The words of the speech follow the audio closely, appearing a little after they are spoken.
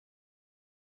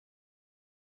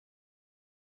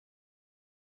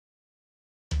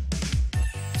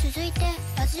続いて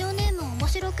ラジオネームおも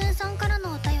しろくんさんから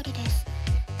のお便りです。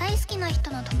大好きな人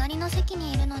の隣の席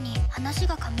にいるのに話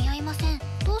が噛み合いません。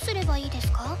どうすればいいです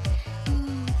か？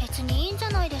別にいいんじゃ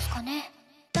ないですかね。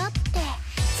だって近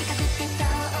くて遠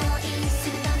いす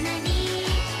ぐ隣、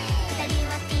二人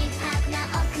はティーパークな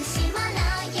オクシモロ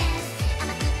ン、Yes、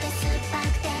 甘くて酸っぱ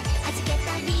くて弾け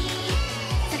たり、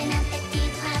それなんてティ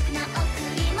ーパークな贈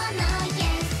り物、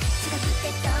Yes、 近くて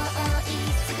遠い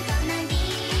すぐ隣、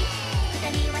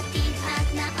二人はティーパー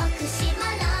クなオクシモ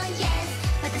ロン、Yes、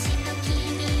 私と君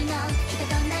の人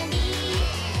となり、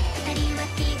二人は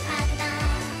ティーパークだ。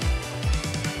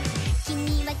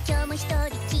君は今日も一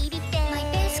人